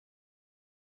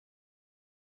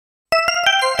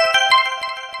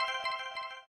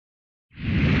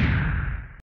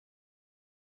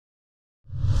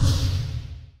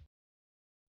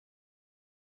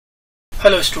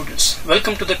Hello students,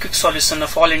 welcome to the quick solution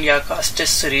of All India Cast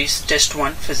Test Series Test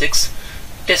 1 Physics,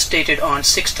 test dated on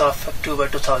 6th of October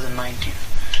 2019.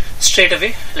 Straight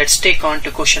away, let's take on to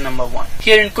question number 1.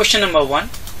 Here in question number 1,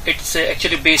 it's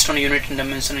actually based on unit and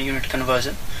dimension and unit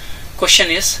conversion. Question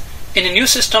is, in a new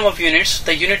system of units,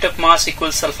 the unit of mass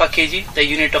equals alpha kg, the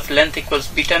unit of length equals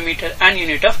beta meter, and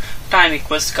unit of time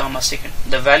equals gamma second.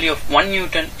 The value of 1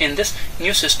 Newton in this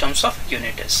new systems of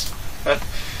unit is. Well,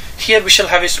 here we shall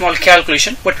have a small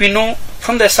calculation. What we know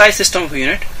from the SI system of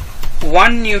unit,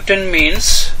 1 Newton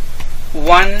means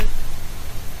 1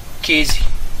 kg,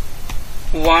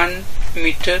 1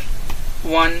 meter,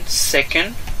 1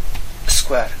 second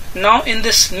square. Now in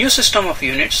this new system of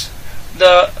units,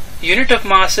 the unit of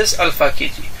mass is alpha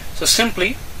kg. So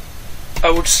simply I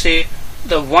would say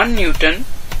the 1 Newton,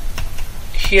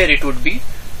 here it would be,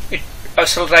 I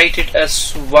shall write it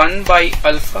as 1 by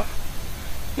alpha.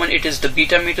 When it is the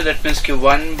beta meter, that means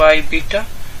Q1 by beta,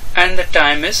 and the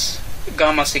time is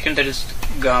gamma second, that is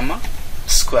gamma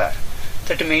square.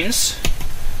 That means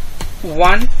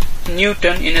 1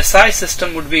 Newton in a SI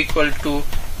system would be equal to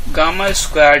gamma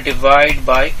square divided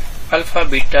by alpha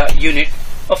beta unit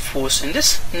of force in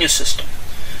this new system.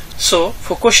 So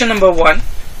for question number 1,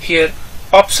 here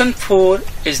option 4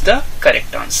 is the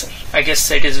correct answer. I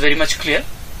guess it is very much clear.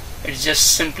 It's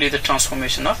just simply the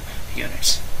transformation of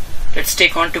units. Let's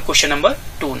take on to question number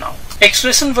 2 now.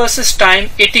 Acceleration versus time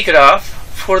AT graph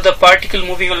for the particle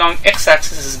moving along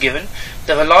x-axis is given.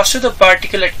 The velocity of the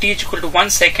particle at t is equal to 1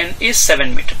 second is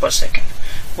 7 meter per second.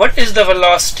 What is the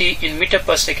velocity in meter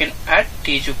per second at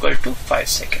t is equal to 5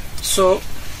 seconds? So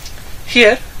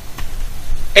here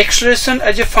acceleration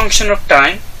as a function of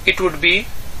time, it would be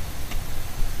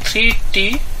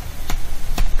 3t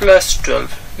plus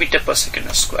 12 meter per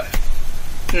second square.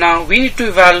 Now we need to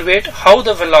evaluate how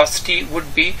the velocity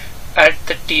would be at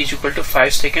the t is equal to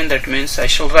 5 seconds. That means I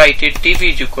shall write it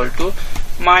dv is equal to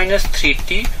minus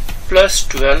 3t plus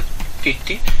 12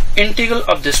 dt, integral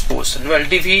of this portion. Well,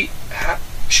 dv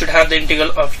should have the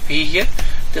integral of v here.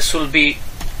 This will be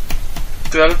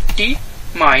 12t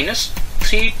minus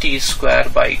 3t square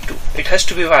by 2. It has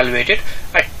to be evaluated.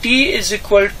 At t is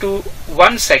equal to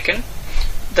 1 second,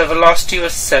 the velocity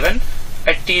was 7.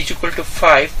 At t is equal to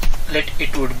 5, let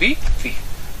it would be v.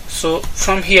 So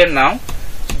from here now,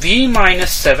 v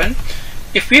minus 7,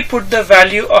 if we put the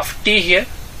value of t here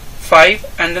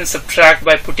 5 and then subtract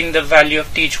by putting the value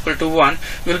of t equal to 1,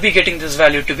 we'll be getting this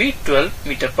value to be 12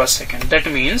 meter per second. That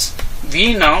means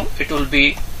v now, it will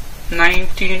be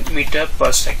 19 meter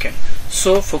per second.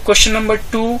 So for question number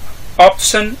 2,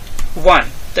 option 1,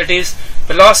 that is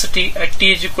velocity at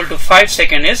t is equal to 5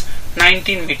 seconds is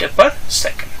 19 meter per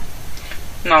second.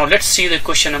 Now let's see the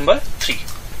question number 3.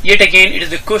 Yet again it is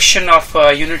the question of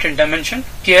unit and dimension.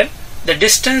 Here the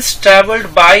distance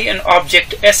travelled by an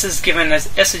object s is given as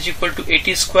s is equal to at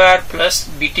square plus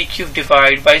bt cube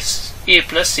divided by a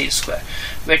plus c square,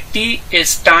 where t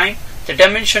is time, the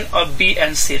dimension of b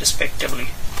and c respectively.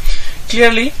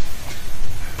 Clearly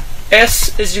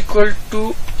s is equal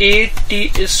to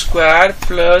at square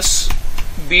plus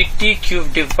bt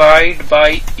cube divided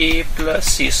by a plus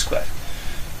c square.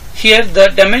 Here the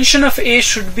dimension of a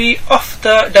should be of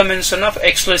the dimension of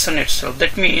acceleration itself.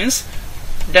 That means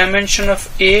dimension of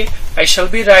a, I shall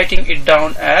be writing it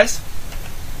down as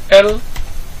L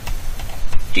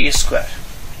t square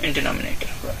in denominator.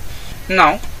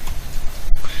 Now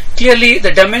clearly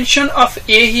the dimension of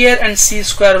a here and c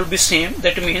square will be same.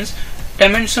 That means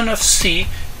dimension of c,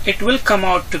 it will come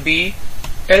out to be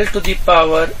L to the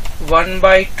power 1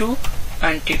 by 2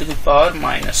 and t to the power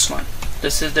minus 1.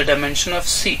 This is the dimension of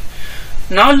c.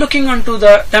 Now looking onto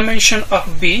the dimension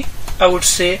of b, I would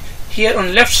say here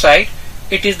on left side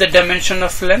it is the dimension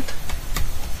of length.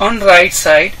 On right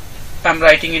side I am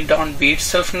writing it down b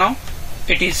itself now.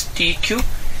 It is t cube,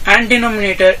 and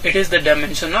denominator it is the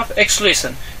dimension of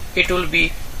acceleration. It will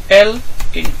be L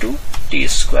into t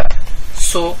square.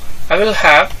 So I will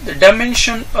have the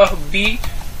dimension of b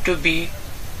to be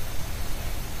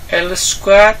L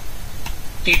square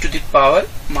t to the power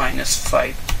minus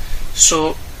 5.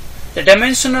 So the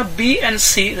dimension of b and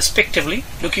c respectively,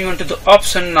 looking onto the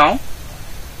option now,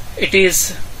 it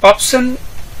is option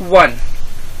 1.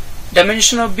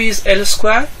 Dimension of b is L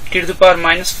square t to the power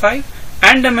minus 5,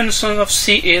 and dimension of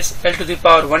c is L to the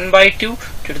power 1 by 2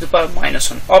 t to the power minus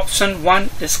 1. Option 1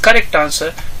 is correct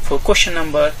answer for question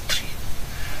number 3.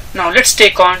 Now let's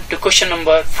take on to question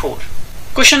number 4.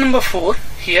 Question number 4,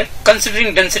 here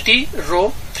considering density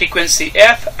rho, frequency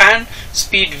f and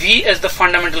speed v as the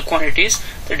fundamental quantities,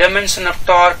 the dimension of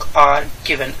torque are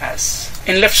given as.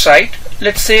 In left side,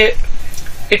 let's say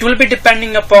it will be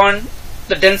depending upon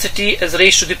the density is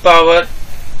raised to the power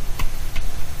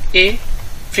A,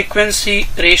 frequency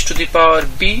raised to the power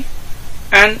B,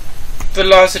 and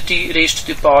velocity raised to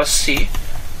the power C.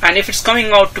 And if it's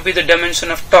coming out to be the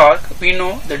dimension of torque, we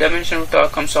know the dimension of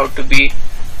torque comes out to be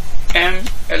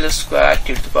ml square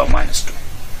t to the power minus 2.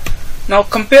 Now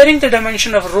comparing the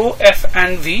dimension of rho, f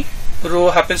and v, rho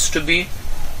happens to be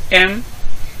ml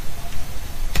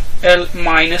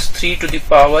minus 3 to the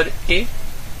power A,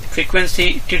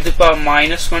 frequency t to the power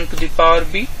minus 1 to the power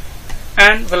B,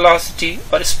 and velocity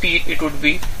or speed, it would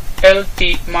be lt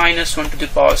minus 1 to the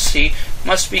power C,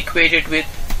 must be equated with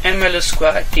ml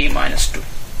square t minus 2.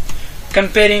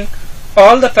 Comparing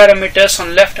all the parameters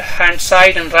on left hand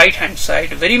side and right hand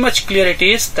side, very much clear it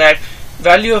is that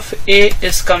value of A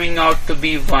is coming out to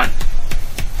be 1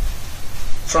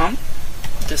 from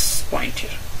this point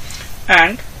here.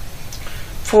 And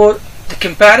for the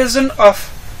comparison of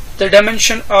the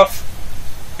dimension of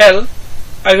L,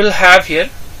 I will have here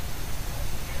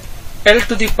L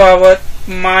to the power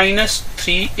minus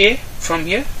 3A from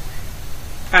here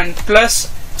and plus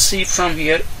C from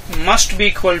here must be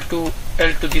equal to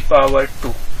L to the power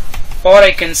 2, or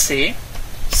I can say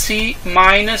C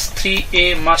minus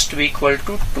 3A must be equal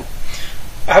to 2.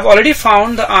 I have already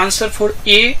found the answer for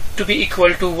A to be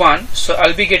equal to 1, so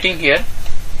I'll be getting here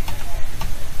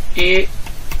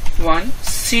A1,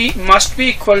 C must be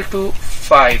equal to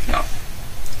 5 now.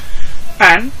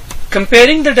 And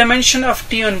comparing the dimension of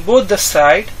T on both the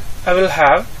side, I will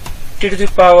have T to the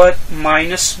power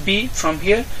minus B from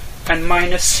here and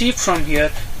minus C from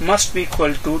here must be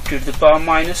equal to T to the power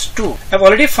minus 2. I've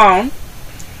already found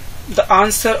the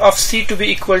answer of C to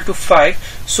be equal to 5,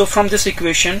 so from this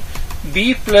equation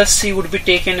B plus C would be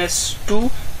taken as 2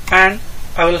 and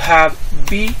I will have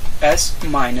B as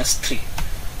minus 3.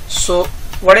 So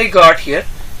what I got here,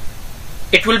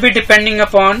 it will be depending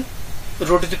upon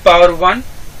rho to the power 1,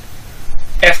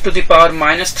 f to the power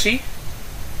minus 3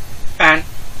 and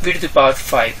v to the power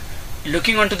 5.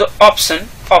 Looking onto the option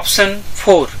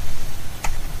 4,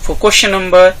 for question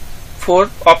number 4,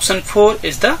 option 4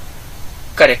 is the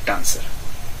correct answer.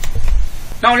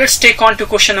 Now let's take on to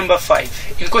question number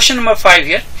 5. In question number 5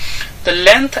 here, the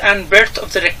length and breadth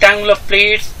of the rectangular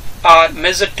plates are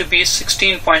measured to be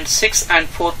 16.6 and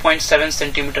 4.7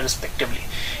 centimeter respectively.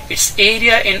 Its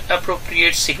area in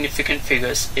appropriate significant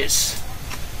figures is.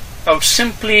 I would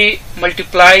simply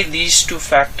multiply these two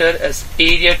factors as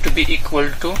area to be equal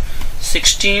to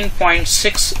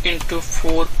 16.6 into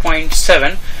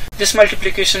 4.7. This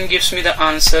multiplication gives me the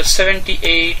answer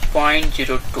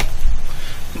 78.02.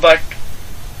 But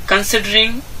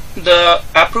considering the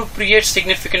appropriate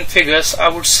significant figures, I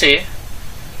would say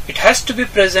it has to be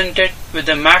presented with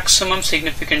the maximum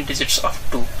significant digits of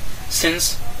 2,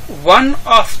 since one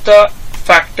of the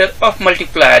factor of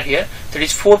multiplier here, that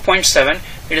is 4.7,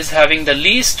 it is having the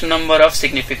least number of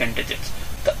significant digits.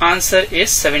 The answer is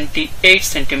 78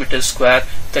 centimeters square.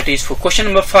 That is for question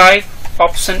number 5,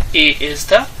 option A is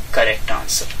the correct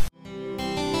answer.